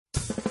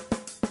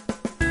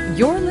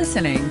You're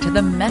listening to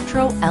the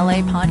Metro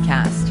LA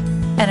Podcast,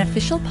 an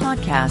official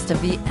podcast of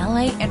the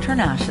LA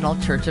International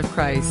Church of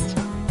Christ.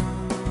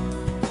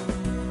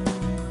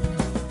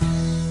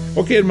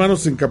 Ok,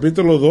 hermanos, en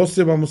capítulo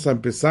 12 vamos a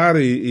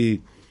empezar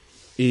y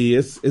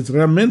es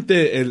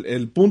realmente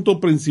el punto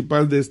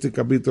principal de este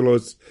capítulo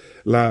es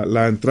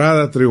la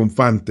entrada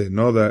triunfante,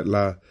 ¿no?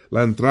 La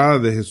entrada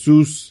de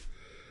Jesús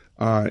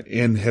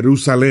en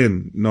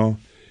Jerusalén, ¿no?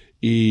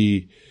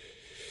 Y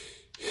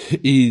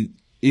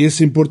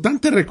es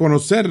importante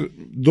reconocer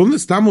dónde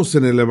estamos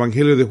en el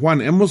Evangelio de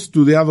Juan. Hemos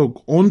estudiado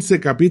 11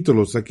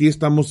 capítulos. Aquí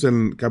estamos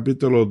en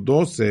capítulo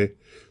 12.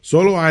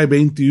 Solo hay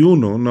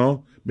 21,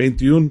 ¿no?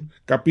 21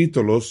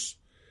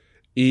 capítulos.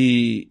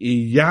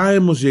 Y ya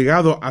hemos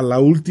llegado a la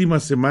última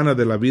semana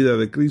de la vida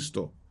de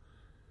Cristo.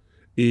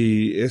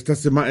 Y esta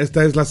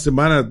es la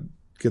semana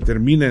que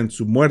termina en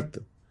su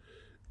muerte.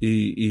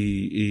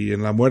 Y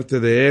en la muerte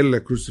de Él, la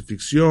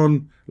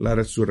crucifixión, la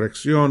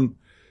resurrección.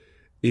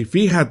 Y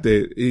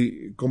fíjate,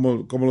 y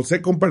como los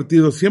he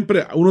compartido,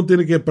 siempre uno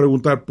tiene que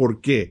preguntar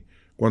por qué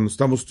cuando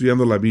estamos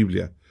estudiando la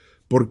Biblia.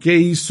 ¿Por qué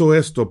hizo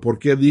esto? ¿Por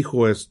qué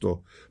dijo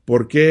esto?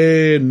 ¿Por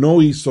qué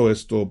no hizo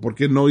esto? ¿Por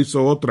qué no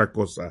hizo otra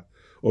cosa?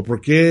 ¿O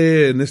por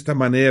qué en esta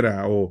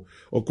manera? O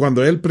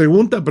cuando Él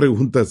pregunta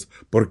preguntas,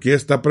 ¿por qué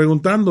está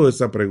preguntando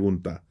esa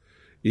pregunta?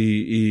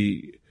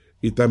 Y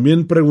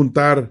también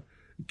preguntar,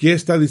 ¿qué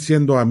está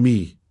diciendo a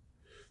mí?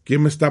 ¿Qué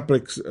me está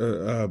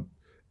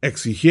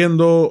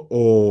exigiendo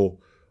o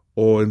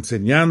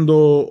enseñando,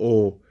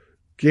 o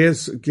qué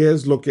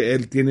es lo que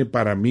Él tiene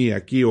para mí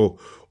aquí, o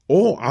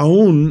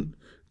aún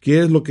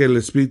qué es lo que el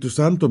Espíritu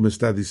Santo me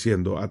está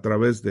diciendo a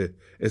través de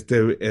este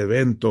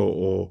evento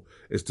o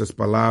estas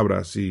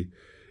palabras.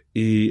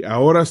 Y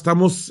ahora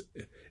estamos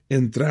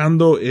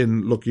entrando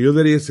en lo que yo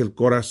diría es el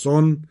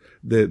corazón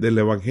del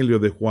Evangelio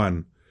de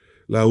Juan,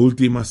 la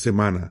última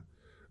semana,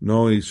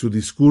 ¿no? Y su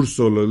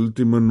discurso, la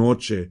última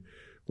noche,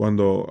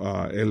 cuando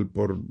él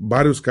por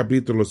varios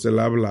capítulos él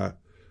habla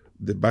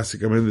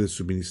básicamente de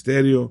su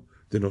ministerio,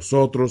 de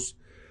nosotros.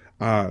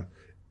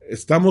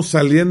 Estamos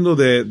saliendo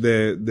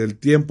del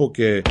tiempo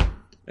que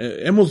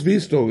hemos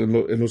visto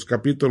en los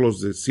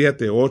capítulos de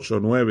 7, 8,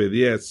 9,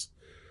 10,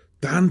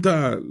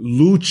 tanta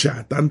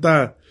lucha,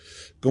 tanta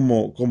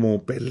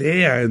como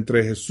pelea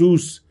entre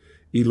Jesús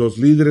y los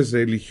líderes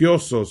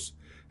religiosos,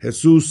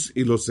 Jesús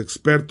y los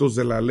expertos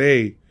de la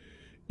ley,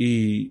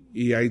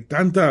 y hay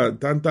tanta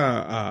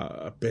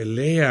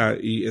pelea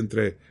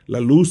entre la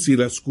luz y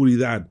la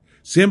oscuridad.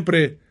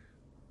 Siempre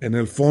en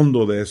el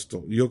fondo de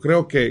esto. Yo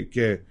creo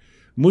que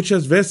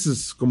muchas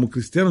veces como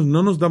cristianos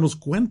no nos damos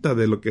cuenta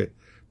de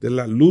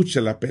la lucha,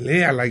 la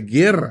pelea, la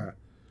guerra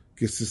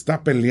que se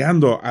está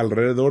peleando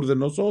alrededor de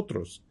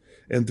nosotros,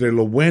 entre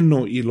lo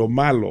bueno y lo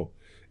malo,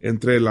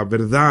 entre la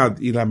verdad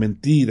y la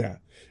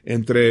mentira,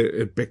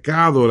 entre el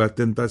pecado, la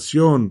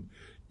tentación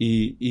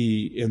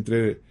y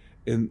entre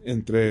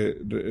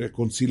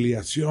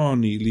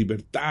reconciliación y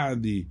libertad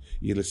y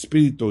el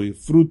espíritu y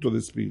fruto del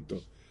espíritu.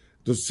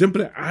 Entonces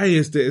siempre hay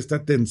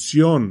esta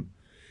tensión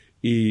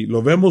y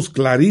lo vemos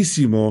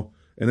clarísimo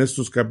en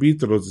estos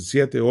capítulos de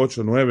 7,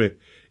 8, 9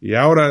 y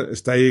ahora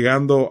está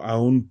llegando a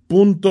un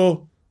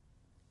punto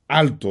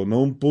alto,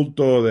 ¿no? Un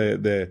punto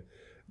de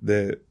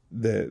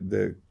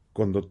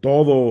cuando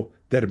todo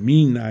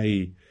termina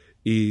y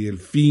el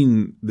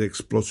fin de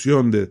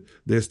explosión de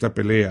esta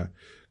pelea.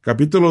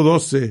 Capítulo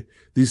 12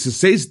 dice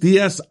 6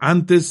 días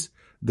antes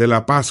de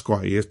la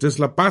Pascua, y esta es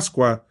la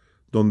Pascua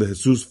donde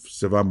Jesús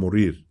se va a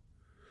morir.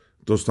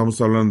 Entonces estamos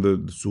hablando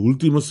de su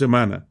última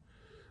semana.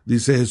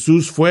 Dice,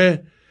 Jesús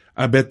fue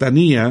a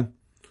Betania,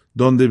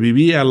 donde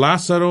vivía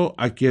Lázaro,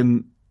 a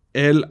quien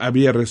él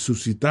había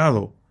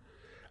resucitado.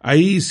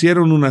 Ahí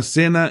hicieron una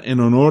cena en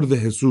honor de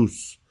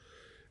Jesús.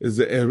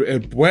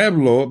 El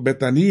pueblo,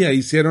 Betania,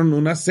 hicieron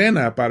una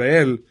cena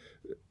para él.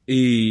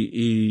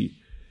 Y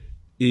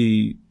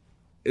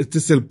este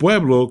es el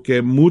pueblo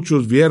que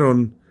muchos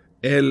vieron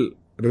él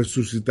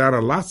resucitar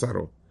a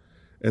Lázaro.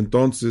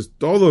 Entonces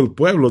todo el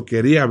pueblo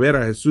quería ver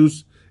a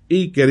Jesús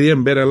y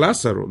querían ver a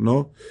Lázaro,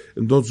 ¿no?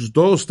 Entonces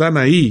todos están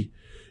ahí.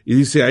 Y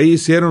dice, ahí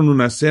hicieron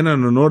una cena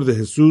en honor de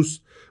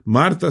Jesús.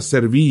 Marta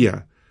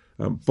servía.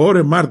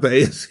 Pobre Marta,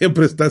 ella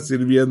siempre está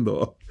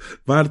sirviendo.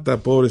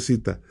 Marta,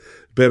 pobrecita.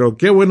 Pero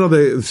qué bueno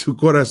de su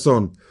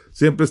corazón.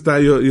 Siempre está,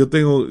 yo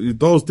tengo, y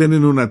todos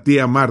tienen una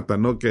tía Marta,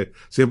 ¿no? Que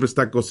siempre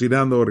está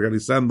cocinando,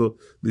 organizando,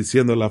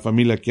 diciendo a la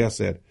familia qué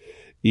hacer.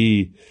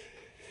 Y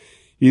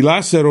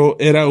Lázaro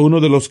era uno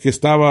de los que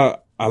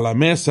estaba a la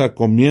mesa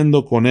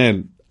comiendo con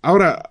él.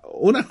 Ahora,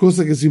 una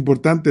cosa que es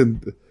importante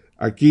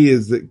aquí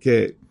es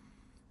que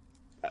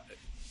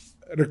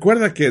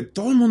recuerda que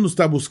todo el mundo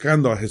está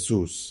buscando a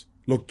Jesús.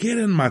 Lo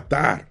quieren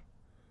matar.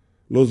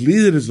 Los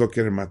líderes lo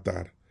quieren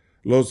matar.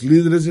 Los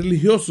líderes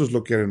religiosos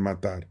lo quieren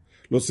matar.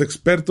 Los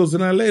expertos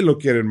en la ley lo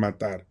quieren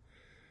matar.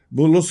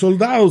 Los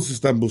soldados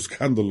están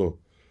buscándolo.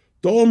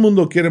 Todo el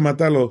mundo quiere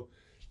matarlo.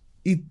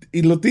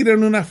 Y lo tiran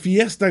en una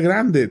fiesta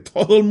grande.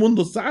 Todo el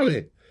mundo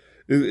sabe.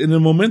 En el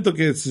momento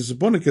que se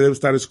supone que debe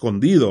estar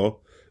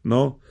escondido,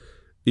 ¿no?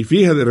 Y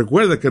fíjate,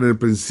 recuerda que en el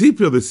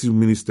principio de su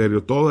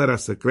ministerio todo era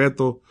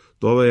secreto,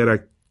 todo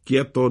era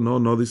quieto,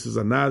 no dices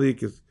a nadie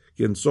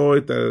quién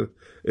soy,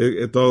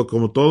 todo,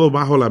 como todo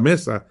bajo la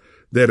mesa.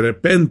 De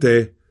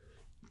repente,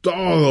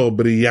 todo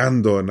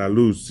brillando en la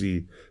luz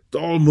y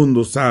todo el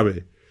mundo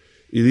sabe.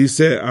 Y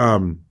dice,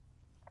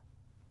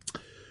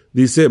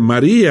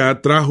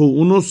 María trajo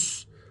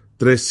unos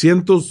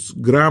 300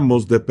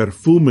 gramos de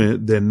perfume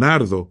de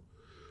nardo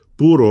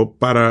puro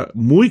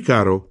muy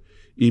caro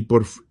y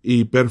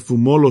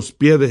perfumó los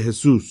pies de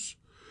Jesús.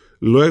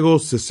 Luego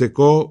se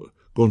secó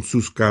con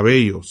sus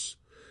cabellos.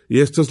 Y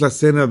esta es la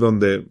escena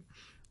donde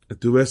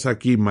tú ves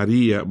aquí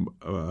María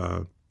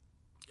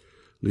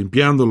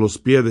limpiando los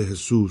pies de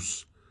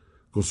Jesús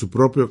con su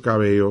propio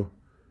cabello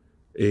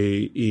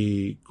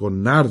y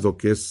con nardo,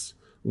 que es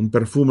un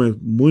perfume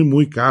muy,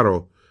 muy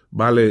caro.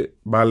 Vale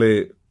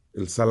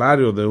el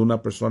salario de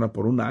una persona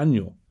por un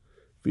año.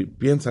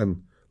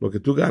 Piensan, lo que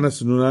tú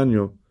ganas en un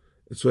año,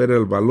 eso era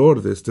el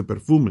valor de este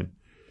perfume.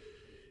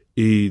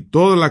 Y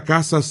toda la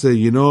casa se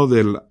llenó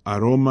del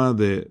aroma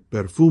de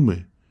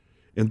perfume.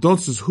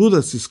 Entonces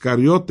Judas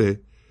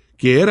Iscariote,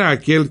 que era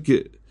aquel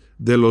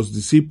de los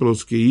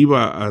discípulos que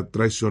iba a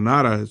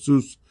traicionar a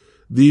Jesús,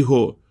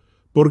 dijo,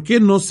 ¿por qué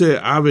no se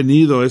ha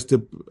vendido este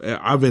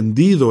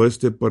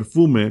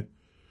perfume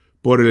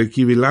por el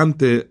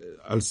equivalente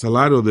al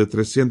salario de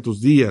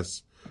 300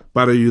 días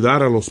para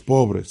ayudar a los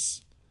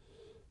pobres?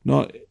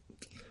 No,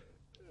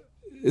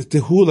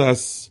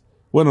 Judas,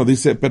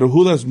 dice, pero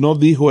Judas no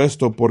dijo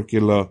esto porque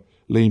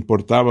le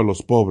importaba a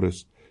los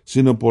pobres,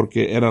 sino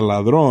porque era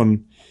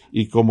ladrón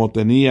y como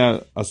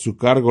tenía a su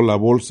cargo la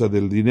bolsa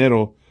del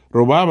dinero,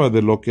 robaba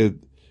de lo que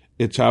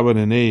echaban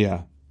en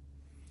ella.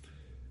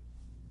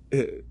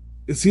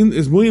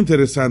 Es muy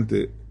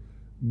interesante.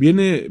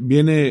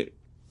 Viene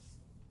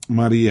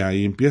María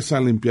y empieza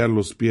a limpiar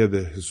los pies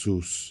de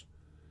Jesús.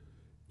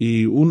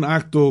 Y un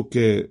acto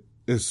que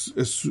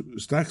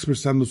está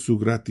expresando su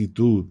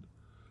gratitud,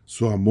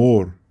 su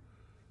amor,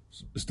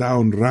 está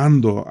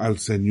honrando al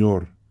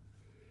Señor.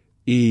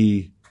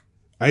 Y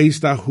ahí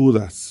está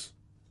Judas.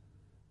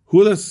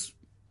 Judas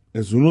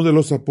es uno de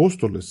los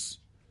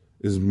apóstoles,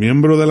 es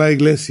miembro de la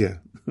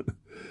iglesia,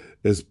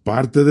 es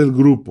parte del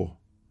grupo.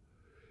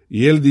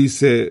 Y él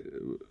dice,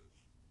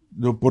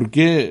 ¿por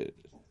qué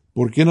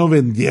no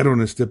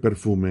vendieron este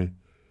perfume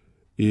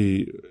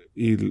y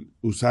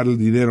usar el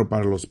dinero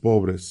para los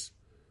pobres?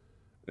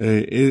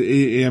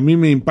 Y a mí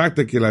me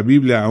impacta que la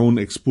Biblia aún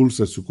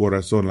expulsa su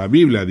corazón. La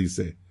Biblia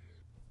dice,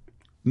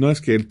 no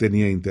es que él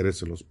tenía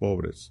interés en los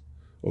pobres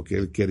o que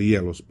él quería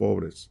a los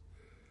pobres.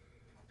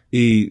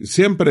 Y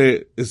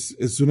siempre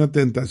es una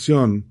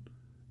tentación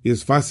y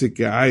es fácil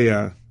que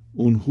haya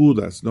un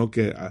Judas, ¿no?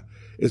 Que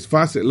es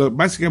fácil.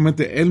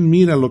 Básicamente él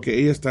mira lo que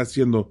ella está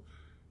haciendo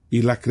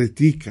y la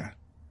critica.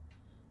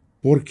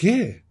 ¿Por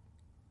qué?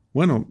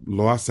 Bueno,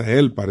 lo hace a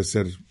él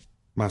parecer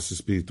más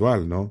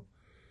espiritual, ¿no?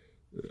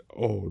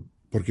 O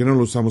 ¿por qué no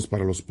lo usamos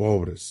para los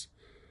pobres?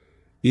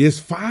 Y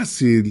es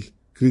fácil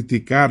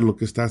criticar lo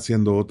que está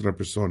haciendo otra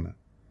persona.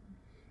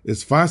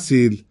 Es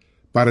fácil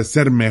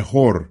parecer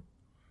mejor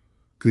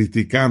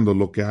criticando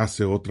lo que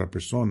hace otra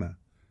persona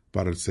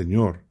para el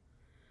Señor.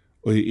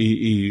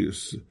 Y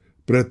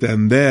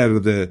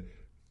pretender de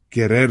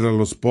querer a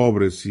los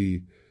pobres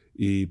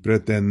y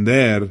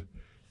pretender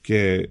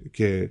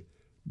que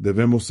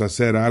debemos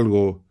hacer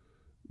algo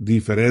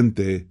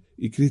diferente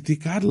y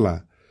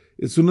criticarla.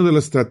 Es una de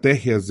las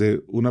estrategias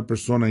de una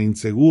persona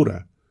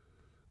insegura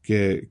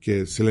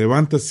que se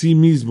levanta a sí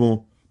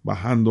mismo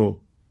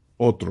bajando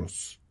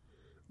otros,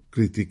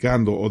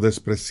 criticando o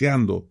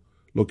despreciando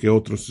lo que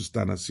otros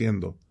están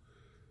haciendo.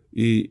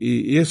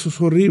 Y eso es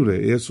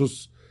horrible, eso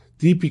es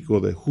típico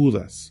de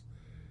Judas.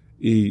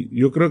 Y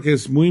yo creo que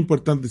es muy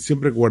importante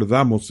siempre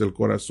guardamos el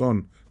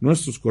corazón,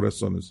 nuestros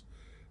corazones,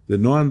 de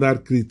no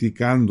andar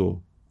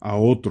criticando a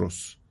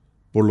otros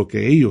por lo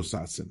que ellos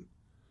hacen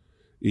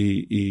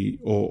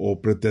o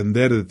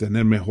pretender de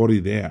tener mejor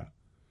idea,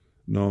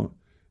 ¿no?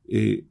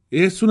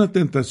 Es una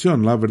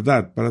tentación, la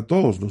verdad, para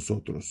todos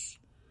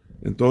nosotros.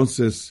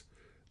 Entonces,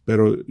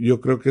 pero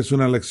yo creo que es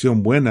una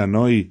lección buena,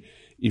 ¿no? Y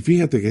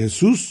fíjate que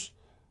Jesús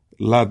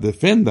la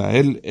defenda.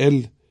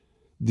 Él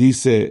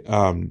dice,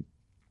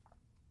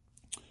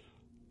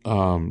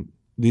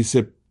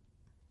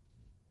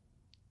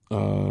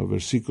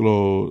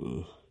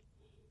 versículo,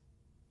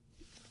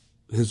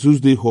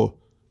 Jesús dijo,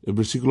 en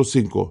versículo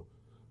 5,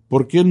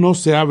 ¿por qué no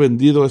se ha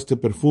vendido este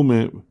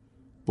perfume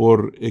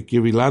por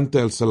equivalente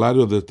al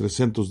salario de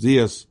 300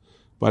 días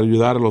para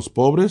ayudar a los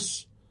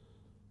pobres?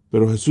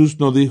 Pero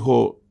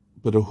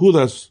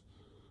Judas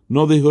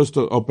no dijo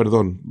esto,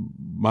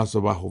 más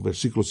abajo,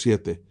 versículo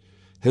 7.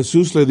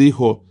 Jesús le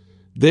dijo,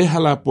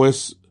 déjala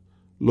pues,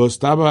 lo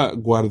estaba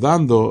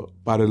guardando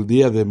para el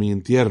día de mi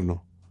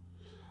entierro.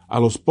 A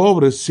los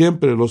pobres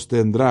siempre los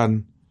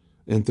tendrán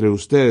entre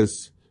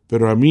ustedes,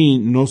 pero a mí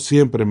no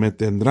siempre me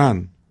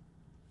tendrán.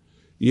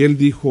 Y él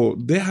dijo,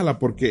 déjala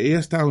porque ella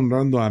está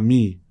honrando a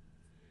mí.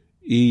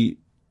 Y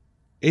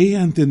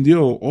ella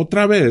entendió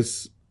otra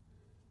vez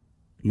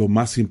lo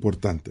más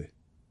importante.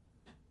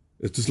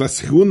 Esta es la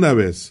segunda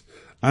vez.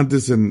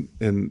 Antes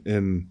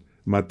en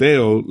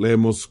Mateo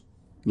leemos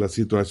la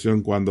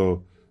situación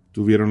cuando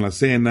tuvieron la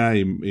cena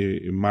y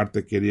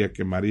Marta quería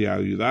que María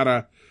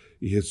ayudara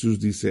y Jesús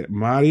dice,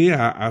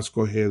 María ha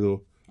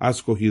escogido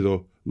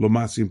lo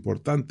más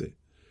importante.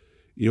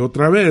 Y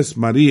otra vez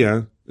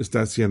María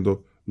está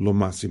haciendo lo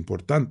más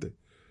importante.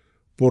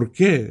 ¿Por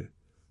qué?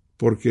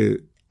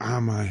 Porque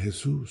ama a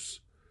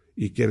Jesús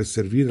y quiere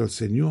servir al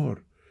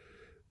Señor.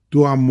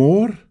 Tu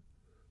amor,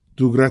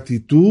 tu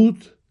gratitud,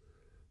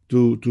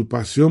 tu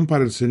pasión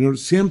para el Señor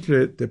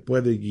siempre te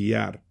puede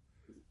guiar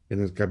en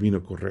el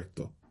camino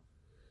correcto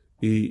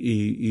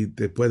y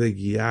te puede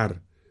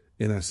guiar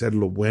en hacer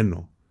lo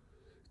bueno.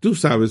 Tú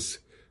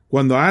sabes,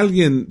 cuando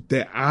alguien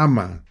te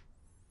ama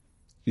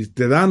y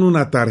te dan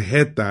una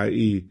tarjeta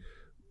y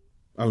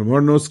a lo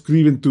mejor no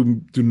escriben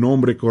tu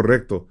nombre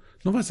correcto,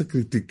 no vas a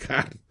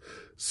criticar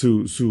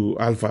su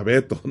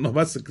alfabeto, no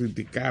vas a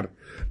criticar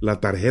la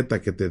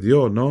tarjeta que te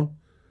dio, ¿no?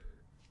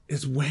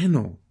 Es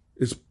bueno,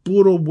 es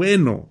puro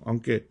bueno,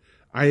 aunque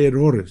hay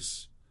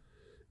errores.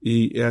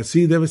 Y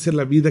así debe ser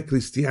la vida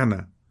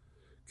cristiana,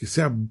 que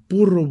sea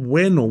puro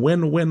bueno,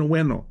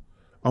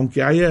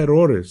 aunque haya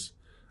errores,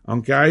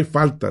 aunque hay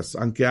faltas,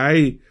 aunque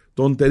hay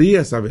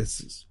tonterías a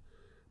veces.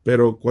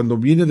 Pero cuando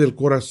viene del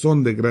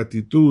corazón de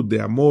gratitud,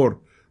 de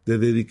amor, de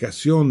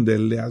dedicación, de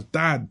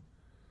lealtad,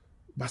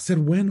 va a ser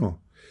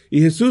bueno. Y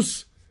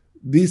Jesús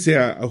dice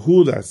a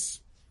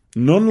Judas,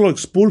 no lo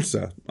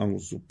expulsa,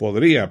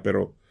 podría,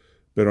 pero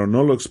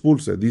no lo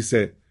expulsa.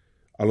 Dice,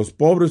 a los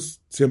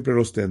pobres siempre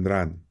los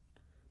tendrán,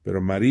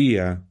 pero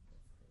María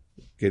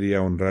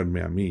quería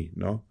honrarme a mí,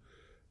 ¿no?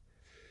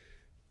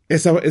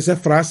 Esa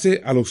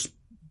frase, a los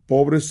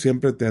pobres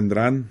siempre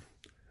tendrán,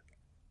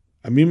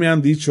 a mí me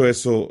han dicho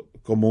eso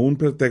como un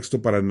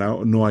pretexto para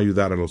no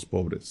ayudar a los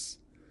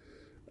pobres.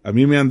 A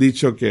mí me han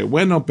dicho que,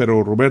 bueno,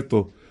 pero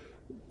Roberto,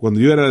 cuando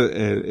yo era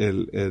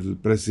el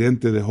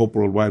presidente de Hope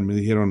Worldwide, me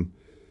dijeron,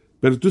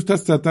 pero tú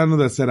estás tratando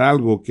de hacer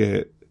algo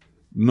que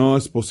no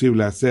es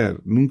posible hacer.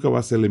 Nunca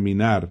vas a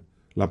eliminar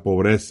la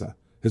pobreza.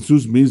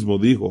 Jesús mismo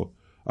dijo,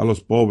 a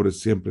los pobres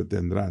siempre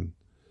tendrán.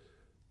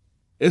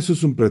 Eso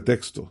es un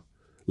pretexto.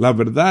 La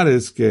verdad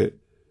es que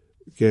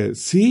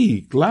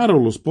sí, claro,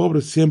 los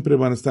pobres siempre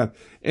van a estar.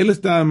 Él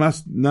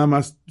nada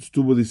más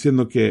estuvo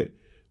diciendo que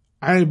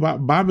va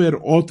a haber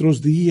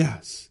otros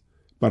días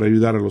para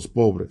ayudar a los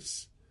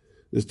pobres.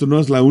 Esto no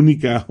es la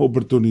única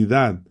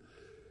oportunidad.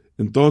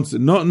 Entonces,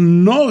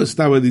 no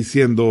estaba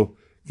diciendo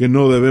que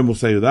no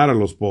debemos ayudar a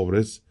los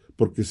pobres,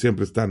 porque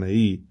siempre están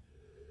ahí.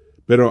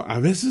 Pero a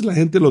veces la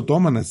gente lo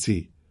toman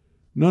así.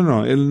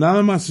 No, él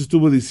nada más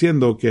estuvo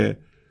diciendo que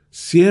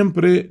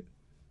siempre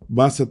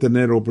vas a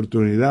tener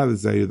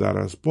oportunidades de ayudar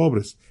a los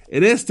pobres.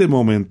 En este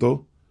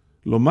momento,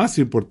 lo más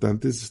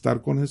importante es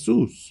estar con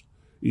Jesús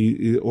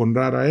y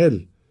honrar a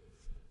Él.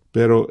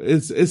 Pero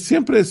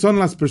siempre son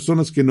las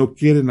personas que no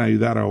quieren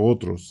ayudar a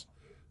otros,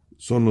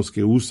 son los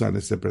que usan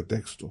ese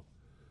pretexto.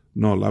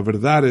 No, la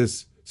verdad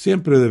es,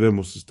 siempre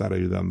debemos estar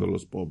ayudando a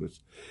los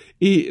pobres.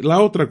 Y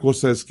la otra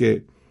cosa es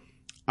que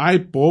hay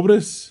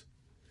pobres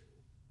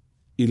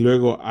y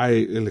luego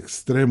hay el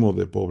extremo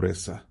de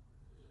pobreza.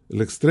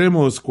 El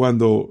extremo es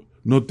cuando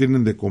no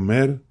tienen de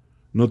comer,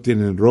 no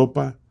tienen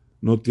ropa,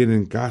 no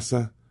tienen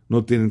casa,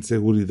 no tienen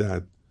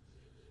seguridad.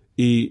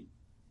 Y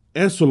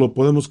eso lo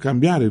podemos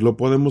cambiar y lo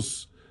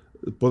podemos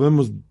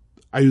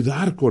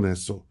ayudar con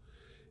eso.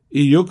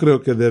 Y yo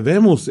creo que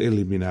debemos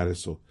eliminar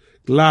eso.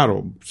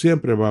 Claro,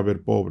 siempre va a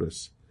haber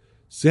pobres.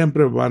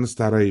 Siempre van a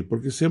estar ahí,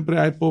 porque siempre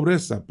hay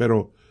pobreza,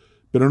 pero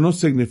no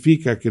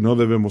significa que no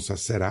debemos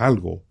hacer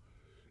algo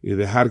y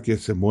dejar que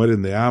se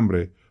mueren de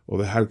hambre,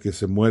 o dejar que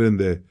se mueren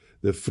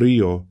de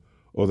frío,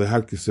 o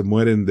dejar que se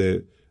mueren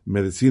de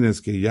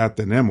medicinas que ya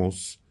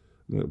tenemos,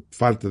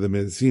 falta de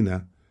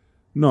medicina.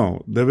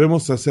 No,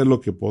 debemos hacer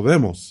lo que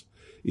podemos.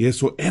 Y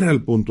eso era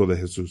el punto de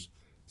Jesús.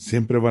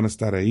 Siempre van a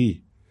estar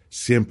ahí.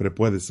 Siempre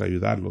puedes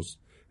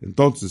ayudarlos.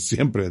 Entonces,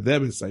 siempre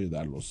debes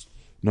ayudarlos,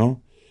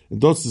 ¿no?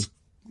 Entonces,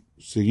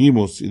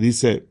 seguimos y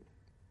dice,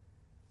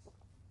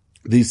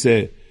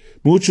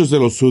 muchos de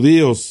los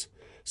judíos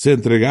se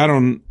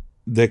entregaron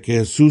de que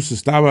Jesús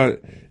estaba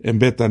en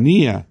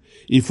Betanía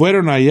y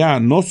fueron allá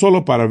no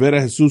solo para ver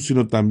a Jesús,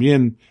 sino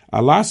también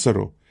a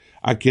Lázaro,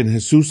 a quien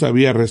Jesús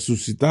había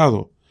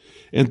resucitado.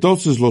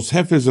 Entonces los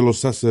jefes de los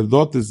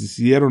sacerdotes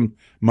decidieron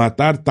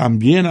matar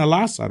también a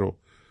Lázaro.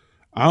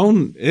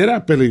 Aún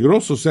era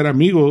peligroso ser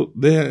amigo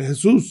de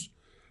Jesús.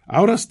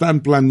 Ahora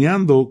están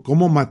planeando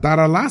cómo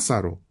matar a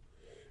Lázaro.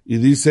 Y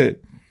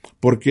dice,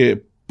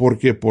 porque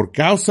por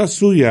causa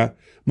suya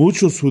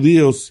muchos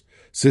judíos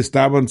se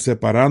estaban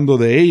separando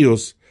de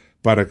ellos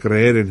para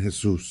creer en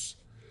Jesús.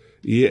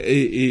 Y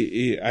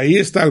ahí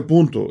está el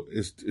punto.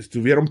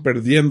 Estuvieron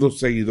perdiendo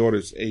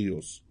seguidores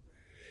ellos.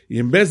 Y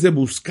en vez de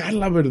buscar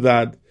la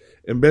verdad,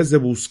 en vez de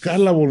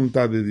buscar la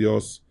voluntad de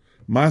Dios,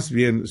 más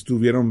bien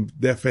estuvieron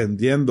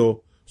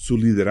defendiendo su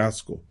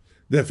liderazgo,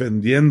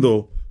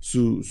 defendiendo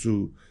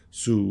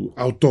su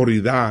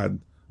autoridad,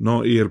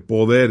 ¿no? Y el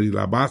poder y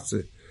la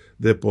base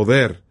de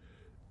poder,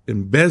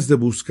 en vez de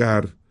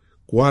buscar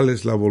cuál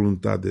es la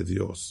voluntad de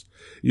Dios.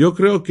 Yo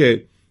creo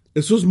que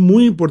eso es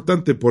muy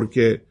importante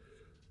porque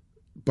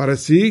para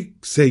así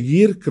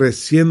seguir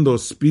creciendo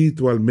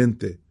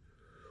espiritualmente,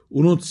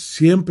 uno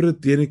siempre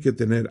tiene que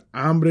tener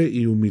hambre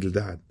y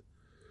humildad.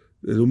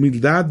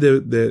 Humildad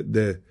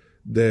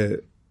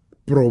de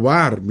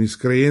probar mis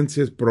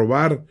creencias,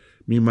 probar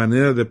mi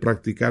manera de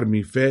practicar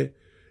mi fe,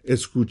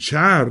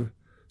 escuchar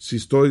si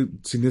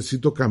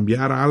necesito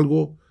cambiar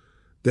algo,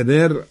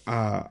 tener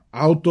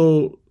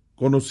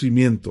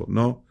autoconocimiento,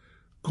 ¿no?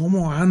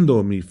 ¿Cómo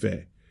ando mi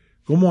fe?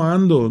 ¿Cómo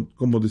ando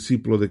como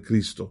discípulo de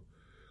Cristo?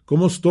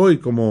 ¿Cómo estoy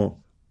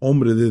como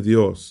hombre de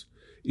Dios?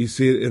 Y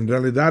si en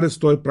realidad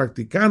estoy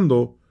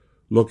practicando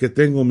lo que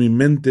tengo en mi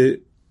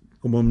mente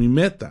como mi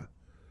meta.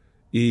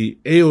 Y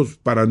ellos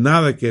para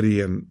nada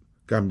querían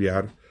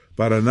cambiar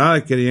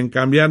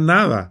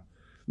nada,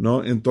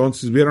 ¿no?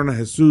 Entonces vieron a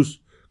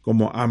Jesús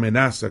como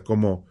amenaza,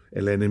 como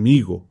el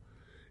enemigo.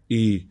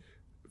 Y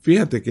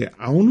fíjate que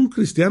aún un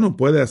cristiano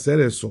puede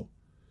hacer eso.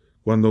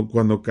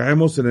 Cuando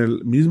caemos en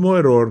el mismo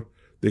error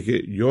de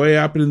que yo he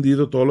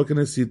aprendido todo lo que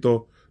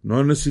necesito,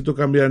 no necesito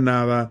cambiar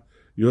nada,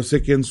 yo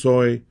sé quién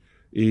soy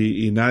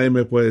y nadie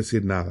me puede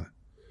decir nada.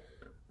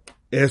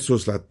 Eso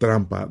es la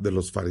trampa de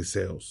los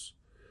fariseos.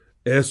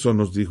 Eso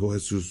nos dijo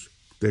Jesús,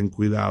 ten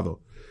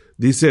cuidado.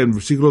 Dice en el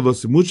versículo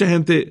 12, mucha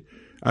gente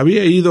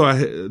había ido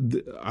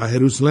a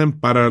Jerusalén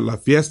para la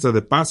fiesta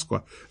de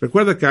Pascua.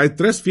 Recuerda que hay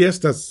 3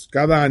 fiestas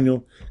cada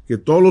año que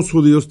todos los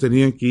judíos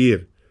tenían que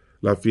ir.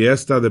 La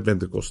fiesta de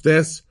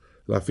Pentecostés,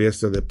 la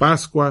fiesta de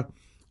Pascua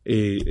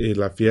y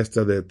la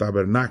fiesta de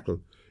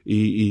Tabernáculo.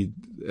 Y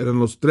eran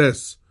los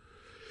 3.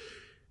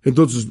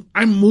 Entonces,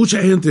 hay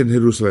mucha gente en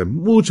Jerusalén,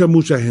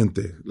 mucha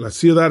gente. La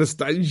ciudad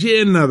está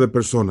llena de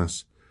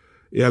personas.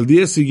 Y al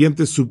día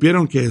siguiente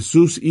supieron que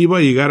Jesús iba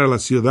a llegar a la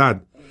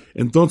ciudad.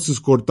 Entonces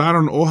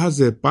cortaron hojas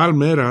de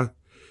palmera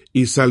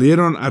y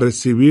salieron a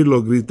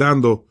recibirlo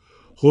gritando,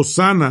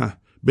 Hosana,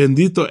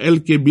 bendito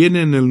el que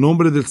viene en el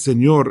nombre del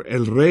Señor,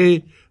 el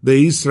Rey de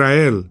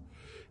Israel.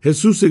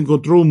 Jesús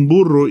encontró un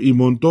burro y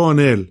montó en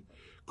él.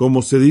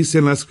 Como se dice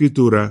en la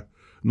Escritura,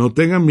 no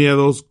tengan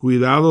miedo,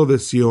 cuidado de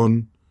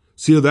Sión,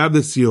 ciudad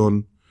de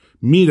Sión,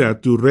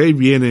 mira, tu rey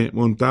viene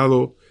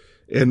montado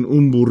en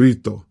un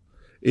burrito.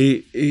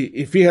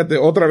 Y fíjate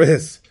otra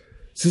vez,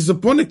 se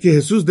supone que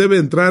Jesús debe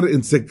entrar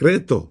en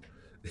secreto.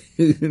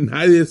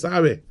 Nadie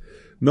sabe.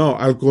 No,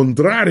 al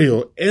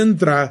contrario,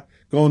 entra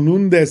con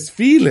un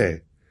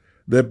desfile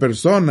de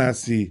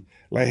personas y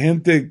la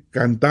gente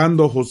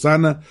cantando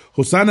Hosana.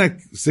 Hosana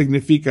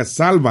significa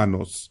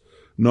sálvanos,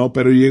 ¿no?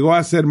 Pero llegó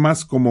a ser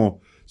más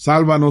como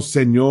sálvanos,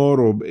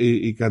 Señor,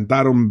 y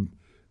cantaron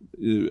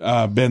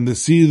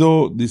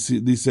bendecido,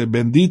 dice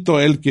bendito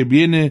el que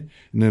viene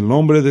en el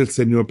nombre del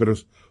Señor, pero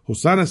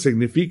Hosana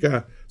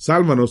significa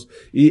sálvanos,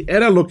 y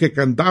era lo que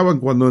cantaban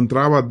cuando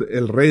entraba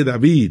el rey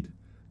David,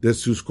 de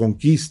sus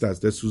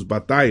conquistas, de sus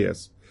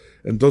batallas.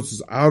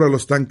 Entonces ahora lo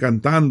están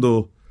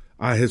cantando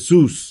a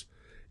Jesús,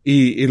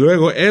 y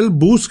luego él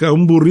busca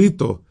un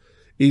burrito,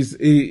 y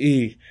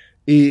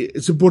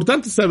es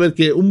importante saber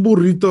que un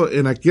burrito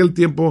en aquel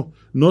tiempo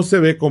no se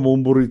ve como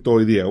un burrito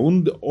hoy día.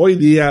 Hoy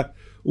día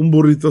un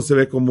burrito se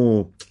ve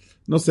como,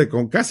 no sé,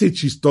 como casi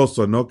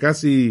chistoso, ¿no?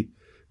 Casi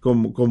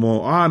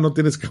como, no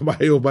tienes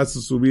caballo, vas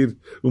a subir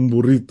un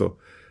burrito.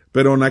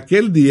 Pero en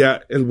aquel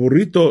día, el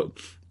burrito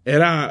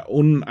era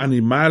un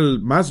animal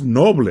más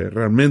noble,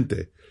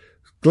 realmente.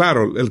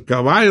 Claro, el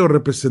caballo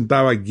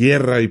representaba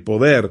guerra y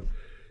poder,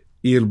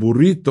 y el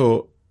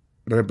burrito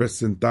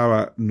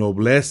representaba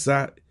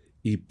nobleza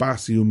y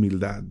paz y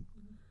humildad.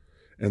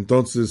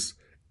 Entonces,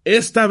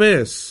 esta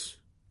vez,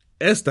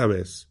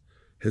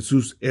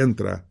 Jesús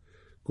entra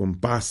con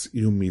paz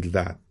y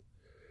humildad.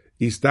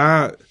 Y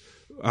está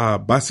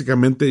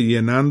básicamente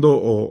llenando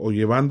o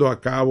llevando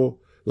a cabo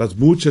las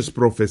muchas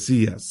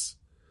profecías,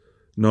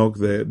 ¿no?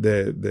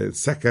 De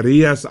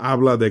Zacarías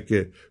habla de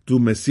que tu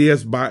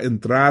Mesías va a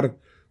entrar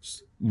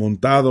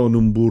montado en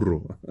un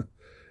burro.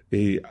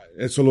 Y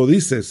eso lo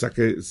dice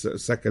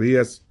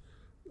Zacarías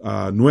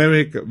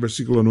 9,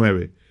 versículo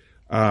 9.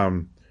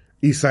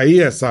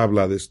 Isaías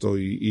habla de esto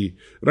y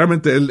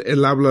realmente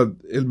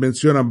él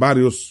menciona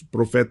varios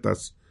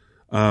profetas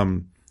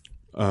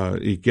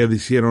y qué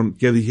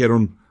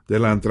dijeron de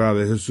la entrada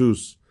de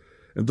Jesús.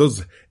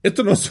 Entonces,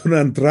 esto no es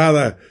una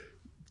entrada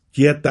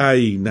quieta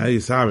y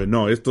nadie sabe,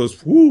 no, esto es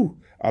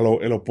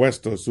el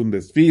opuesto, es un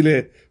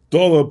desfile,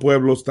 todo el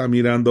pueblo está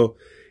mirando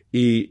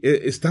y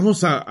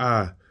estamos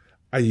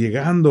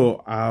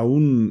llegando a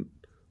un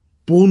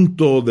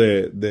punto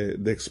de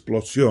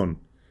explosión,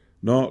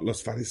 ¿no?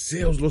 Los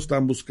fariseos lo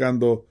están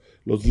buscando,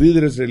 los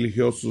líderes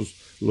religiosos,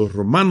 los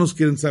romanos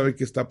quieren saber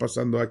qué está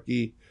pasando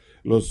aquí,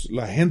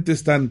 la gente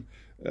están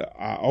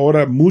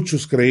ahora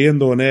muchos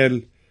creyendo en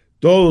él,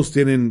 todos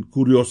tienen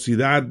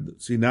curiosidad,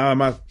 sin nada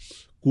más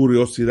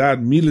curiosidad,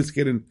 miles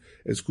quieren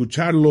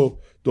escucharlo,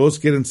 todos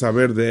quieren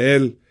saber de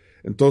él.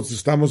 Entonces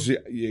estamos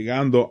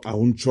llegando a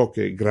un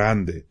choque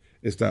grande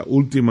esta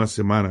última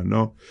semana,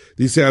 ¿no?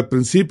 Dice, al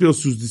principio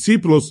sus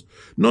discípulos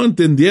no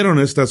entendieron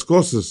estas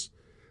cosas.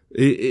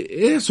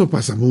 Eso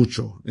pasa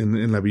mucho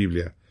en la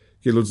Biblia,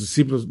 que los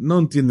discípulos no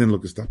entienden lo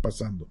que está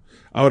pasando.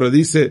 Ahora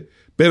dice,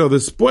 pero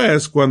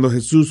después, cuando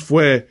Jesús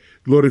fue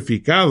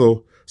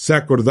glorificado, se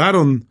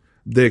acordaron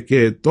de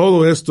que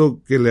todo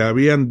esto que le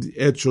habían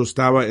hecho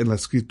estaba en la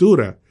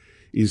Escritura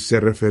y se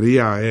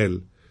refería a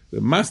él.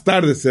 Más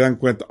tarde se dan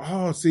cuenta,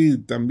 sí,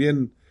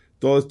 también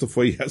todo esto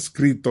fue ya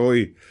escrito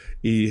y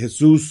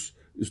Jesús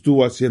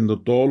estuvo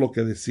haciendo todo lo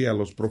que decían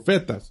los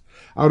profetas.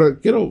 Ahora,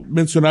 quiero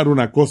mencionar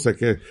una cosa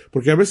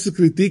porque a veces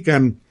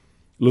critican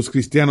los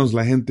cristianos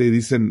la gente y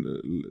dicen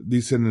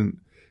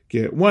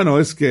que, bueno,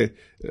 es que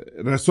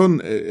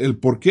el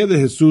porqué de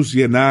Jesús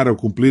llenar o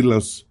cumplir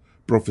las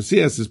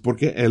profecías es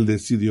porque él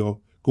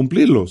decidió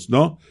cumplirlos,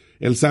 ¿no?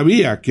 Él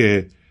sabía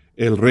que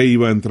el rey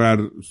iba a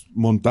entrar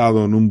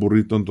montado en un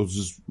burrito,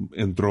 entonces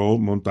entró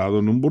montado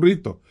en un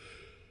burrito.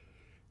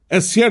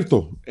 Es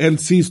cierto, él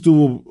sí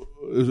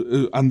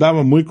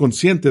andaba muy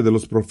consciente de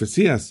las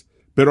profecías,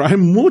 pero hay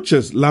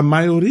la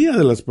mayoría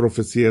de las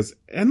profecías,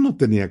 él no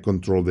tenía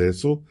control de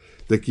eso,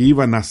 de que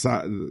iba a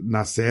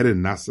nacer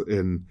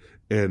en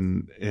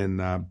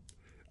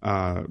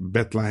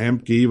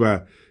Bethlehem,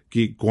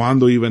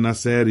 cuándo iba a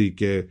nacer y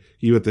que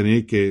iba a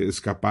tener que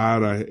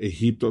escapar a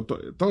Egipto.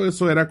 Todo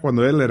eso era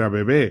cuando él era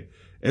bebé.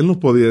 Él no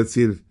podía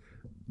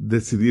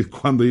decidir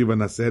cuándo iba a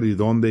nacer y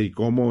dónde y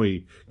cómo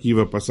y qué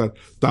iba a pasar.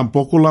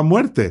 Tampoco la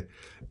muerte.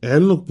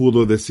 Él no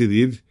pudo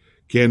decidir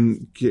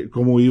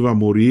cómo iba a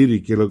morir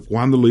y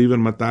cuándo lo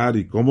iban a matar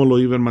y cómo lo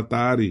iban a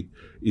matar y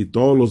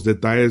todos los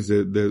detalles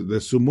de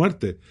su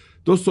muerte.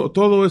 Entonces,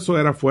 todo eso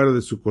era fuera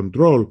de su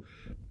control.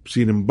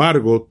 Sin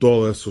embargo,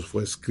 todo eso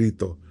fue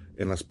escrito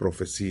en las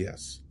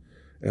profecías.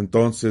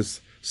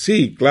 Entonces,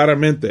 sí,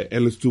 claramente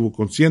él estuvo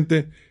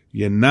consciente,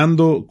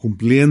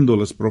 cumpliendo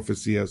las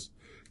profecías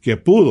que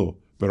pudo,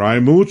 pero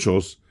hay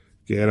muchos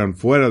que eran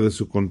fuera de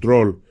su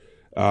control,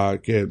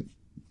 que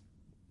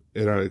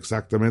era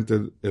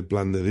exactamente el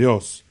plan de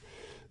Dios.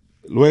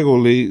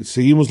 Luego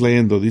seguimos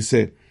leyendo,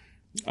 dice,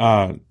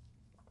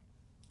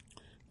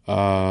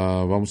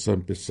 vamos a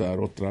empezar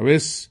otra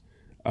vez,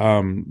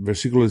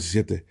 versículo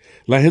 17.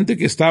 La gente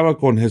que estaba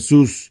con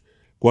Jesús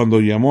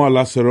cuando llamó a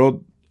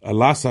Lázaro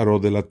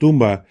de la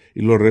tumba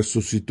y lo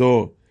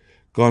resucitó,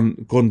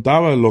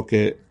 contaba lo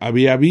que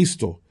había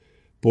visto.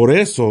 Por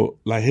eso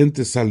la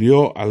gente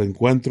salió al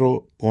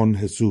encuentro con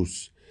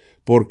Jesús,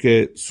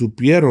 porque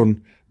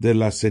supieron de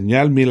la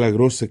señal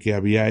milagrosa que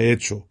había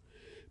hecho.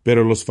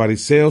 Pero los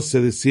fariseos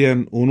se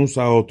decían unos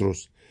a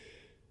otros,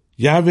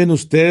 ya ven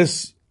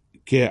ustedes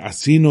que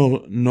así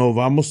no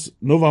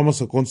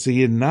vamos a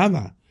conseguir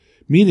nada.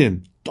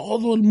 Miren,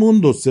 todo el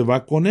mundo se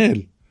va con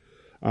él.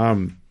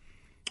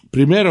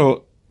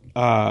 Primero,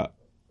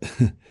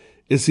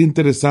 es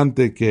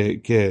interesante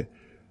que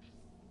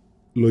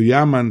lo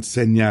llaman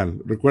señal.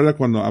 Recuerda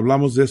cuando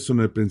hablamos de esto en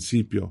el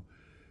principio,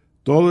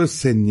 todo es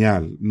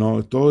señal,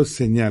 ¿no? Todo es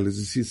señal, es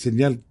decir,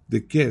 señal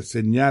de qué,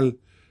 señal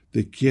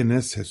de quién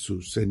es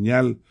Jesús,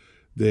 señal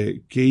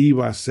de qué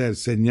iba a ser,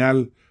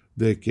 señal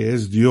de que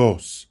es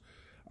Dios.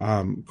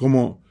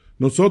 Como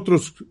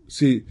nosotros,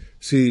 si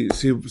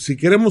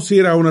queremos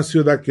ir a una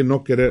ciudad que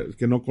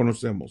no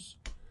conocemos,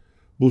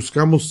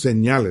 buscamos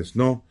señales,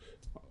 ¿no?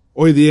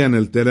 Hoy día en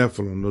el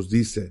teléfono nos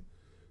dice,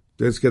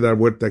 tienes que dar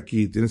vuelta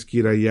aquí, tienes que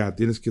ir allá,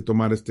 tienes que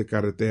tomar esta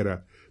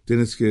carretera,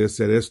 tienes que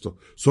hacer esto.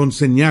 Son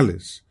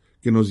señales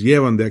que nos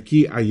llevan de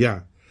aquí a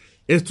allá.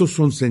 Estos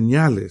son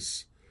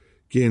señales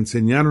que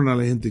enseñaron a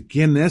la gente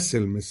quién es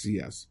el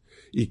Mesías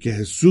y que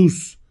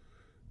Jesús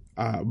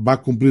va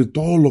a cumplir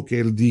todo lo que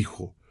él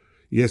dijo.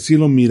 Y así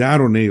lo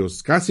miraron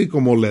ellos, casi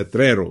como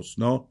letreros,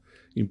 ¿no?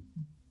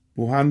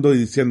 Empujando y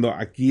diciendo,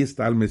 aquí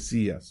está el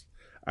Mesías,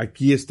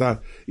 aquí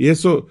está. Y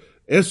eso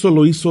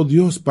lo hizo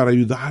Dios para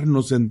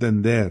ayudarnos a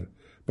entender,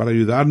 para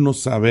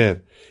ayudarnos a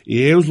saber.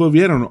 Y ellos lo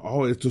vieron,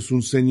 esto es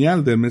un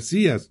señal del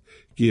Mesías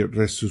que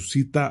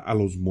resucita a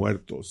los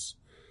muertos.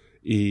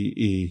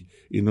 Y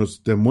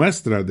nos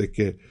demuestra de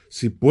que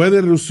si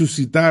puede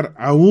resucitar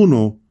a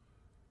uno,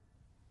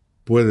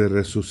 puede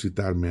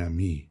resucitarme a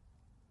mí.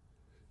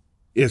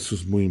 Eso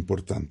es muy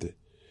importante.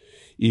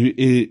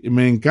 Y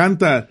me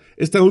encanta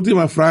esta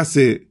última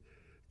frase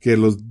que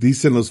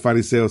dicen los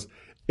fariseos.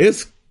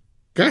 Es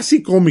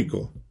casi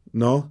cómico,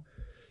 ¿no?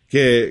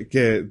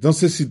 Que no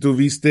sé si tú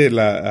viste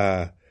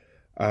la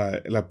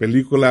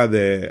película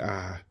de,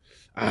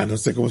 no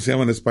sé cómo se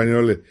llama en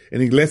español.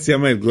 En inglés se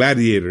llama el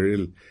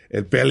Gladiator,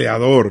 el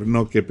peleador,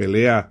 ¿no? Que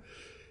pelea.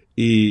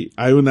 Y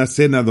hay una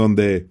escena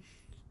donde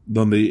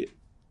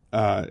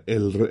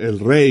el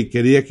rey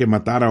quería que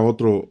matara a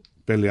otro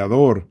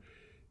peleador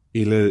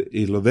y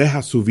lo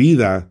deja su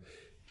vida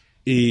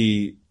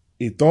y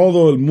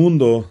todo el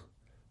mundo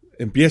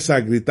empieza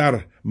a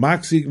gritar,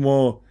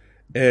 máximo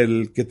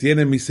el que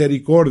tiene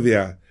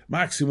misericordia,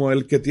 máximo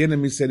el que tiene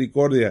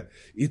misericordia,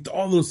 y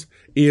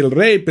el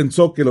rey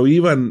pensó que lo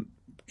iban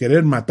a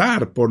querer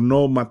matar por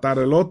no matar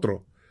al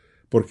otro,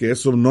 porque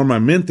eso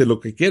normalmente es lo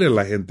que quiere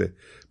la gente,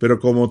 pero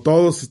como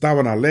todos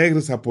estaban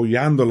alegres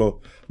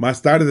apoyándolo,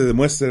 más tarde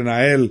demuestran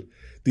a él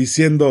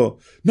diciendo,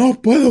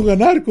 no puedo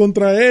ganar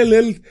contra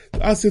él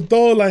hace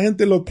todo, la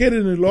gente lo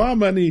quieren y lo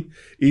aman, y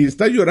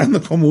está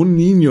llorando como un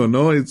niño,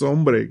 ¿no? Es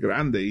hombre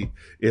grande, y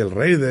el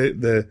rey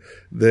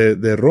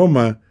de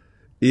Roma,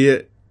 y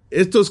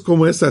esto es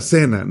como esa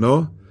cena,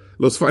 ¿no?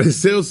 Los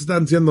fariseos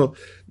están diciendo,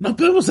 no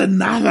podemos hacer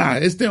nada,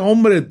 este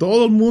hombre,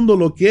 todo el mundo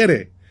lo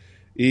quiere,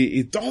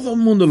 y todo el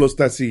mundo lo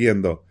está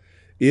siguiendo.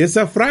 Y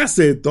esa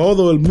frase,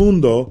 todo el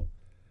mundo,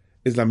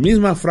 es la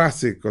misma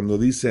frase cuando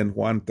dice en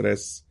Juan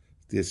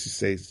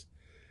 3:16,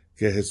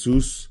 que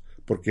Jesús,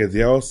 porque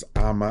Dios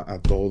ama a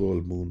todo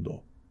el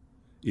mundo,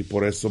 y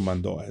por eso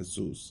mandó a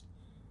Jesús.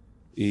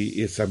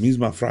 Y esa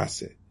misma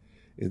frase,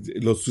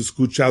 los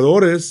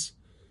escuchadores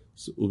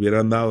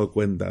hubieran dado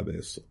cuenta de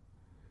eso.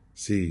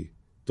 Sí,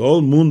 todo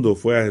el mundo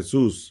fue a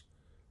Jesús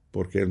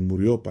porque Él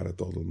murió para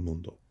todo el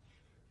mundo,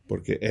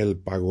 porque Él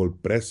pagó el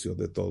precio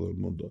de todo el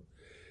mundo.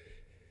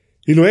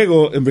 Y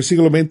luego, en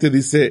versículo 20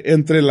 dice,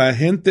 entre la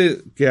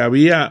gente que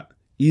había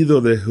ido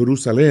de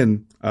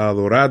Jerusalén a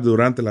adorar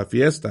durante la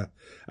fiesta,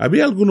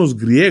 había algunos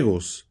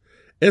griegos.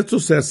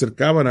 Estos se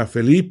acercaban a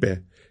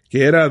Felipe,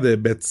 que era de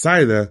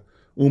Bethsaida,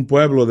 un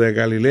pueblo de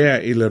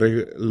Galilea, y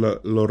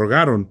lo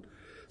rogaron,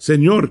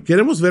 Señor,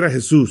 queremos ver a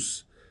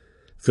Jesús.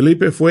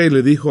 Felipe fue y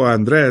le dijo a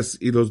Andrés,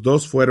 y los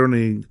dos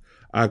fueron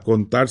a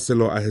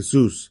contárselo a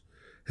Jesús.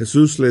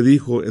 Jesús le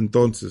dijo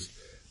entonces,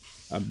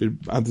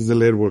 antes de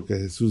leer lo que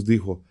Jesús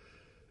dijo,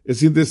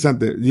 es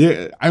interesante,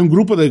 hay un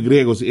grupo de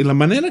griegos, y la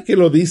manera que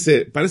lo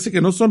dice, parece que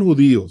no son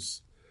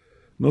judíos,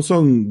 no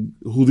son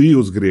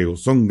judíos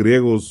griegos, son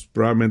griegos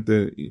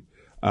probablemente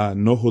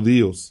no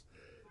judíos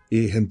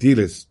y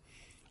gentiles.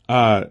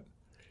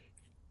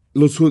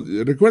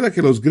 Recuerda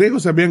que los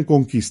griegos habían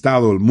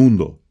conquistado el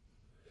mundo,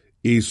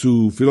 y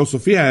su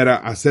filosofía era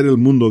hacer el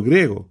mundo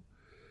griego.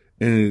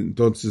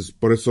 Entonces,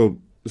 por eso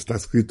está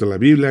escrito la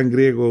Biblia en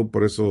griego,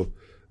 por eso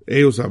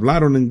ellos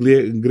hablaron en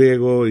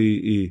griego,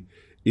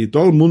 y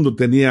todo el mundo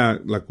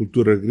tenía la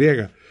cultura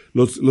griega.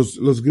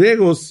 Los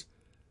griegos,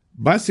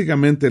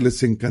 básicamente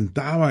les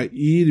encantaba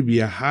ir,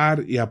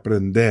 viajar y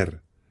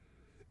aprender.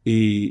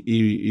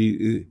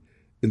 Y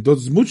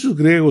entonces muchos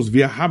griegos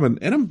viajaban,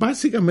 eran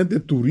básicamente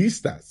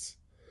turistas.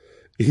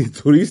 Y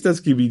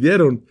turistas que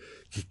vinieron,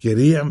 que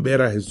querían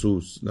ver a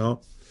Jesús,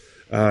 ¿no?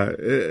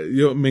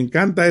 Me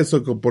encanta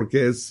eso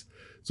porque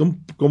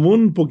son como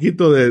un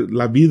poquito de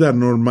la vida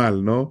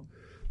normal, ¿no?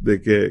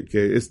 De que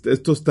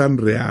esto es tan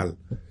real.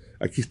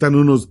 Aquí están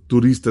unos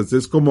turistas.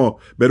 Es como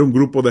ver un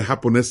grupo de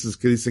japoneses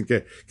que dicen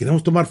que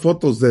queremos tomar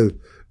fotos de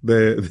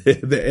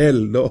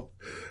él, ¿no?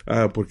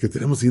 Porque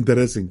tenemos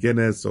interés en quién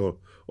es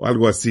o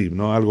algo así,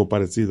 ¿no? Algo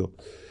parecido.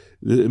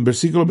 En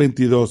versículo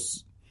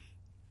 22,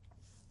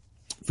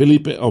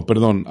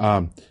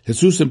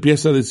 Jesús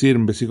empieza a decir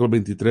en versículo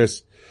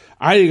 23,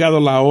 ha llegado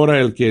la hora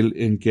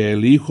en que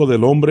el Hijo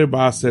del Hombre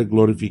va a ser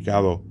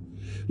glorificado.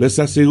 Les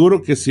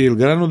aseguro que si el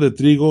grano de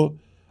trigo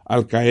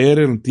al caer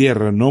en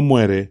tierra no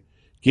muere,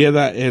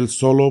 queda él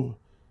solo,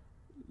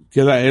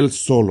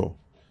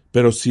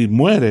 pero si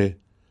muere,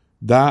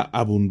 da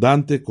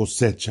abundante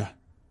cosecha.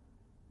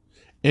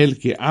 El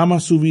que ama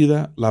su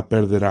vida la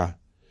perderá,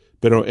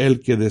 pero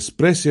el que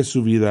desprecia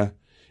su vida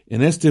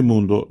en este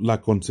mundo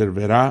la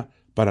conservará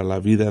para la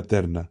vida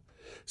eterna.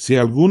 Si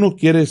alguno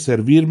quiere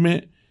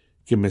servirme,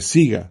 que me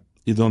siga,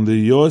 y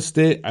donde yo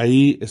esté,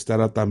 ahí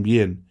estará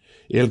también.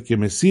 El que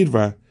me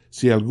sirva,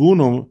 si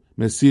alguno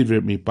me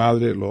sirve, mi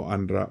Padre lo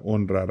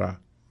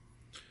honrará.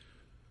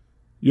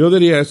 Yo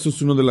diría, esto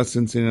es una de las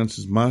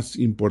enseñanzas más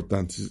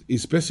importantes,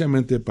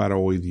 especialmente para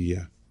hoy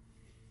día.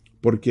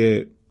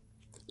 Porque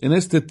en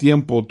este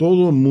tiempo,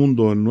 todo el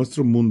mundo, en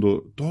nuestro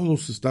mundo,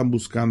 todos están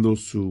buscando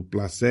su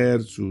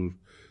placer, su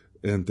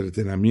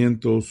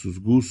entretenimiento, sus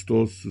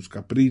gustos, sus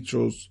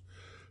caprichos.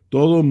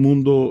 Todo el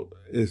mundo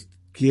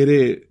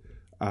quiere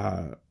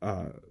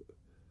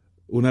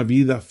una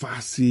vida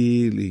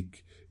fácil y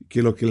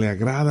que lo que le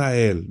agrada a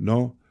él,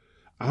 ¿no?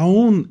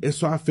 Aún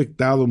eso ha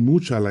afectado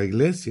mucho a la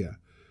iglesia.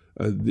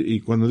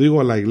 Y cuando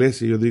digo a la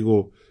iglesia, yo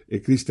digo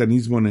el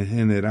cristianismo en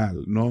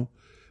general, ¿no?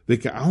 De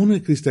que aún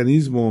el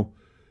cristianismo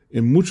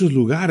en muchos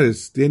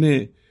lugares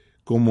tiene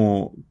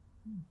como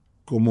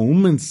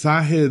un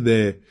mensaje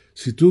de,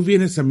 si tú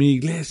vienes a mi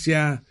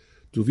iglesia,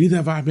 tu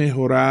vida va a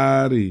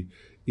mejorar y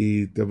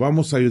te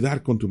vamos a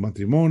ayudar con tu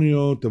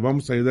matrimonio, te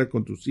vamos a ayudar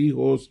con tus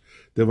hijos,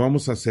 te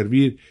vamos a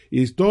servir.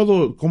 Y es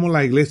todo como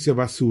la iglesia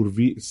va a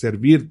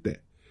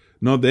servirte.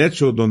 No, de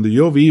hecho, donde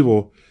yo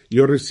vivo,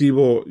 yo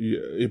recibo,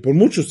 y por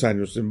muchos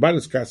años, en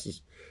varios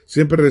casos,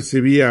 siempre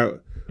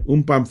recibía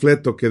un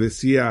panfleto que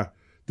decía,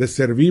 te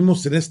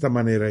servimos en esta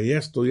manera, y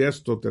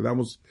esto, te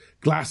damos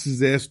clases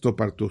de esto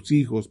para tus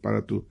hijos,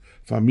 para tu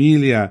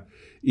familia.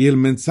 Y el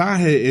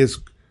mensaje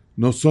es,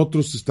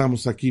 nosotros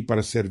estamos aquí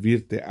para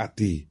servirte a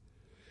ti.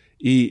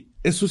 Y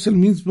eso es el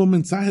mismo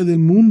mensaje del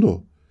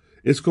mundo.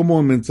 Es como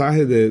el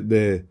mensaje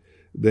de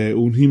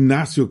un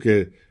gimnasio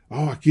que,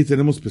 aquí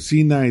tenemos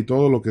piscina y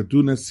todo lo que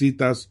tú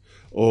necesitas,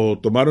 o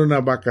tomar una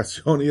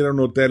vacación, ir a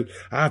un hotel,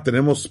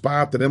 tenemos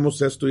spa,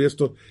 tenemos esto y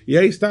esto, y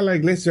ahí está la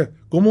iglesia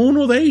como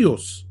uno de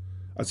ellos.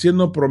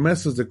 haciendo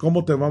promesas de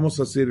cómo te vamos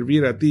a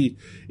servir a ti.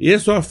 Y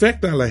eso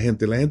afecta a la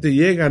gente. La gente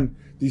llega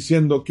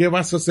diciendo, ¿qué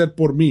vas a hacer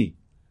por mí?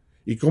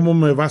 ¿Y cómo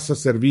me vas a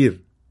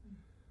servir?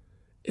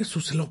 Eso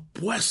es el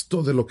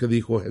opuesto de lo que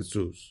dijo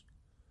Jesús.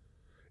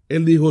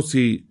 Él dijo,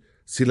 si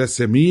la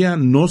semilla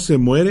no se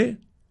muere,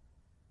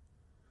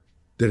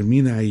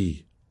 termina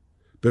ahí.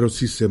 Pero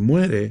si se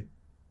muere,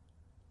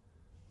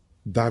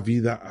 da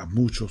vida a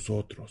muchos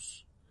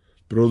otros.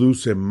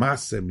 Produce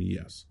más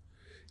semillas.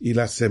 Y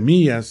las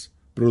semillas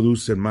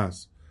producen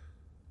más.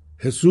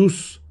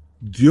 Jesús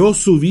dio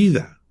su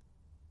vida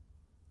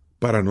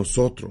para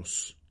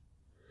nosotros.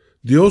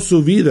 Dio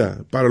su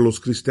vida para los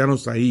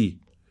cristianos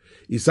ahí.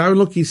 ¿Y saben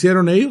lo que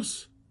hicieron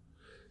ellos?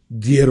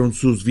 Dieron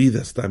sus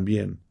vidas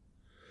también.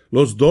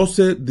 Los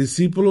 12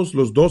 discípulos,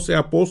 los 12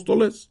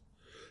 apóstoles,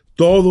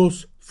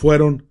 todos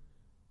fueron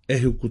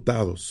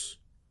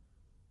ejecutados.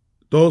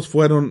 Todos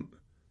fueron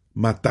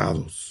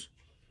matados.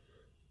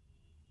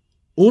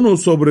 Uno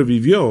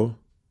sobrevivió,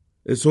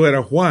 eso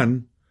era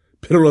Juan,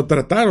 pero lo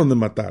trataron de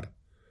matar.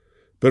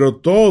 Pero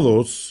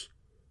todos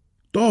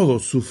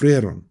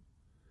sufrieron.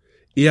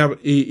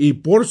 Y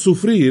por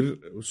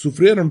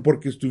sufrieron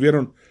porque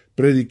estuvieron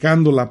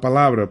predicando la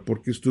palabra,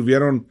 porque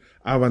estuvieron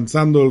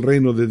avanzando el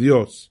reino de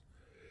Dios.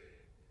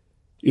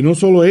 Y no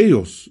solo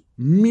ellos,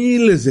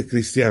 miles de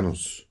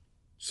cristianos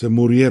se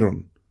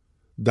murieron,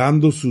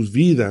 dando sus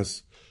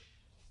vidas,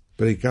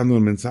 predicando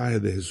el mensaje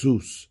de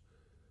Jesús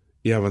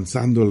y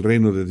avanzando el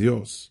reino de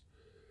Dios.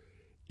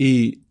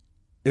 Y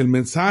el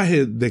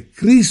mensaje de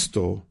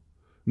Cristo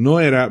no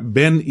era,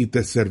 ven y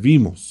te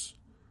servimos.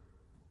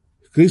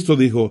 Cristo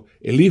dijo,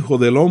 el Hijo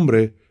del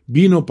Hombre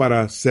vino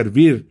para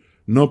servir,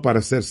 no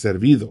para ser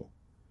servido.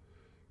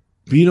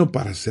 Vino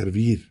para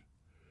servir.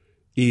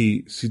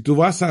 Y si tú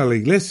vas a la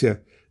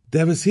iglesia,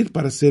 debes ir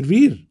para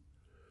servir.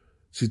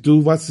 Si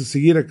tú vas a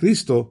seguir a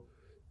Cristo,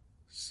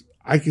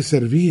 hay que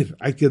servir,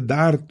 hay que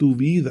dar tu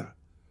vida.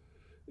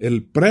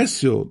 El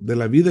precio de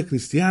la vida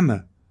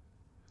cristiana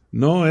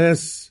no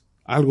es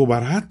algo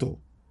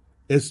barato,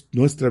 es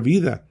nuestra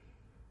vida.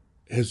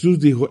 Jesús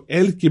dijo,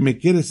 el que me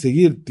quiere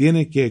seguir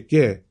tiene que,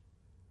 ¿qué?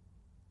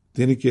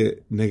 Tiene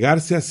que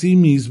negarse a sí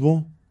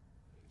mismo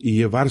y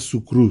llevar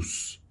su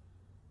cruz.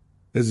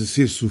 Es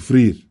decir,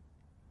 sufrir.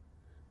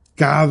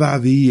 Cada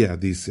día,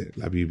 dice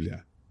la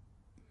Biblia.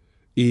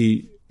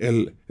 Y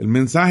el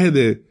mensaje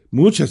de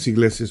muchas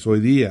iglesias hoy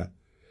día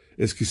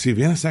es que si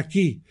vienes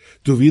aquí,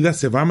 tu vida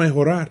se va a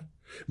mejorar.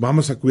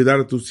 Vamos a cuidar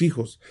a tus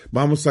hijos,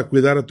 vamos a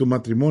cuidar a tu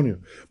matrimonio,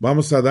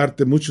 vamos a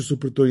darte muchas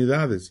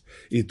oportunidades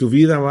y tu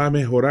vida va a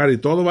mejorar y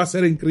todo va a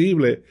ser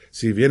increíble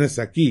si vienes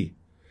aquí.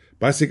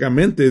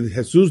 Básicamente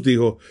Jesús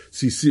dijo,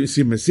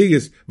 si me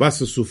sigues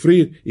vas a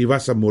sufrir y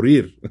vas a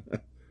morir.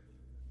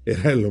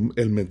 Era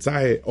el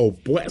mensaje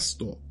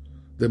opuesto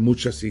de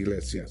muchas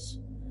iglesias.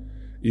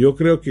 Y yo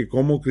creo que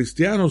como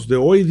cristianos de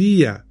hoy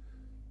día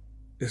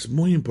es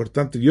muy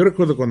importante. Yo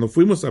recuerdo cuando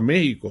fuimos a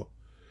México,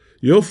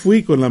 yo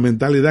fui con la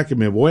mentalidad que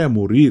me voy a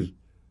morir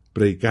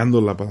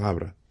predicando la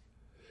palabra.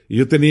 Y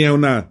yo tenía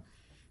una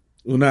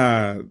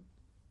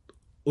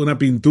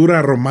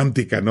pintura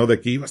romántica, ¿no? De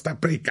que iba a estar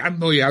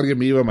predicando y alguien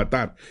me iba a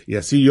matar. Y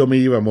así yo me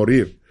iba a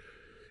morir.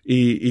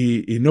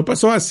 Y no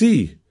pasó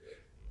así.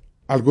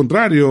 Al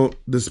contrario,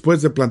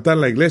 después de plantar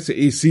la iglesia,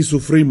 y sí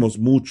sufrimos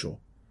mucho.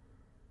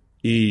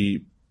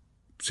 Y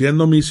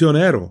siendo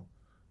misionero,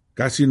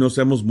 casi nos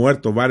hemos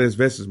muerto varias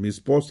veces. Mi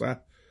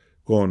esposa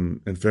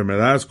con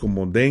enfermedades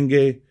como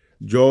dengue,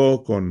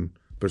 yo con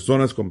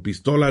personas con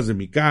pistolas en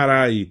mi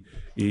cara y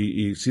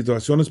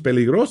situaciones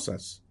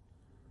peligrosas.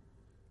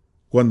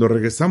 Cuando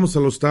regresamos a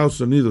los Estados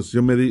Unidos,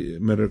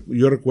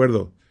 yo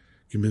recuerdo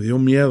que me dio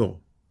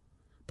miedo,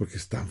 porque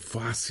es tan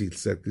fácil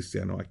ser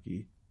cristiano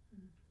aquí.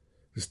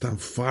 Es tan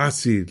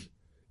fácil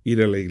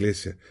ir a la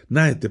iglesia.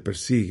 Nadie te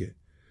persigue,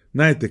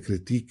 nadie te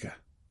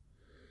critica.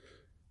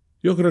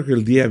 Yo creo que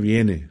el día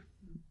viene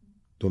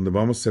donde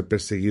vamos a ser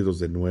perseguidos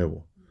de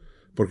nuevo,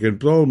 porque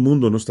todo el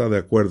mundo no está de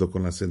acuerdo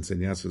con las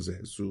enseñanzas de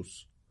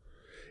Jesús.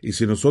 Y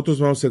si nosotros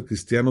vamos a ser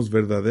cristianos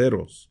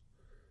verdaderos,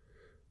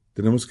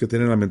 tenemos que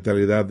tener la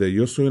mentalidad de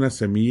yo soy una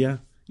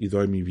semilla y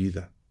doy mi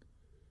vida.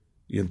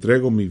 Y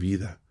entrego mi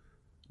vida.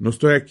 No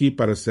estoy aquí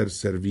para ser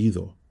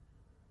servido.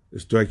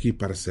 Estoy aquí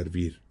para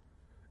servir.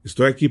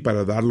 Estoy aquí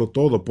para darlo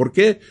todo. ¿Por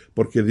qué?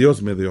 Porque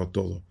Dios me dio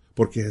todo.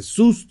 Porque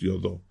Jesús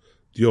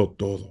dio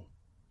todo.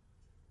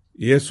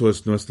 Y eso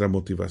es nuestra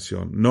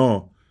motivación.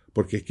 No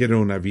porque quiero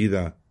una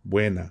vida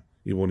buena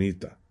y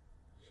bonita.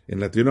 En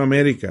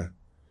Latinoamérica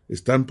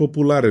es tan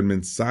popular el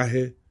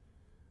mensaje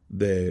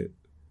de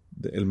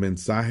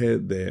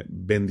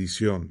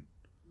bendición,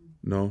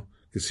 ¿no?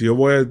 Que si yo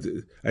voy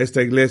a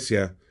esta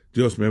iglesia,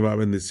 Dios me va a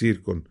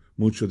bendecir con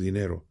mucho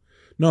dinero.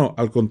 No,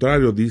 al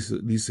contrario,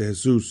 dice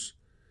Jesús,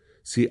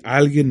 si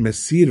alguien me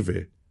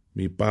sirve,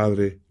 mi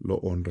Padre lo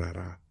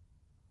honrará.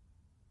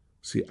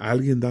 Si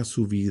alguien da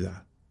su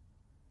vida,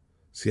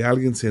 si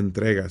alguien se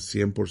entrega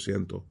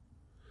 100%,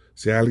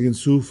 si alguien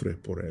sufre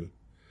por él,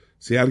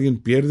 si alguien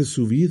pierde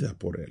su vida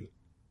por él,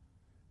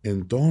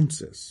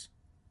 entonces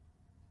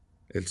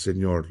el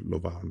Señor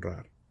lo va a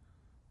honrar.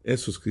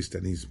 Eso es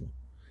cristianismo.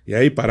 Y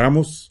ahí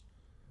paramos.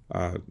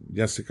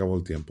 Ya se acabó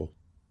el tiempo.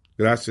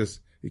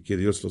 Gracias y que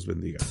Dios los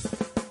bendiga.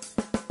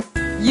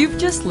 You've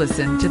just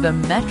listened to the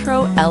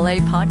Metro LA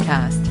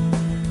podcast.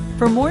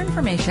 For more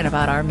information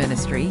about our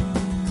ministry,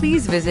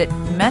 please visit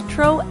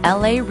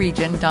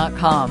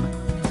metrolaregion.com.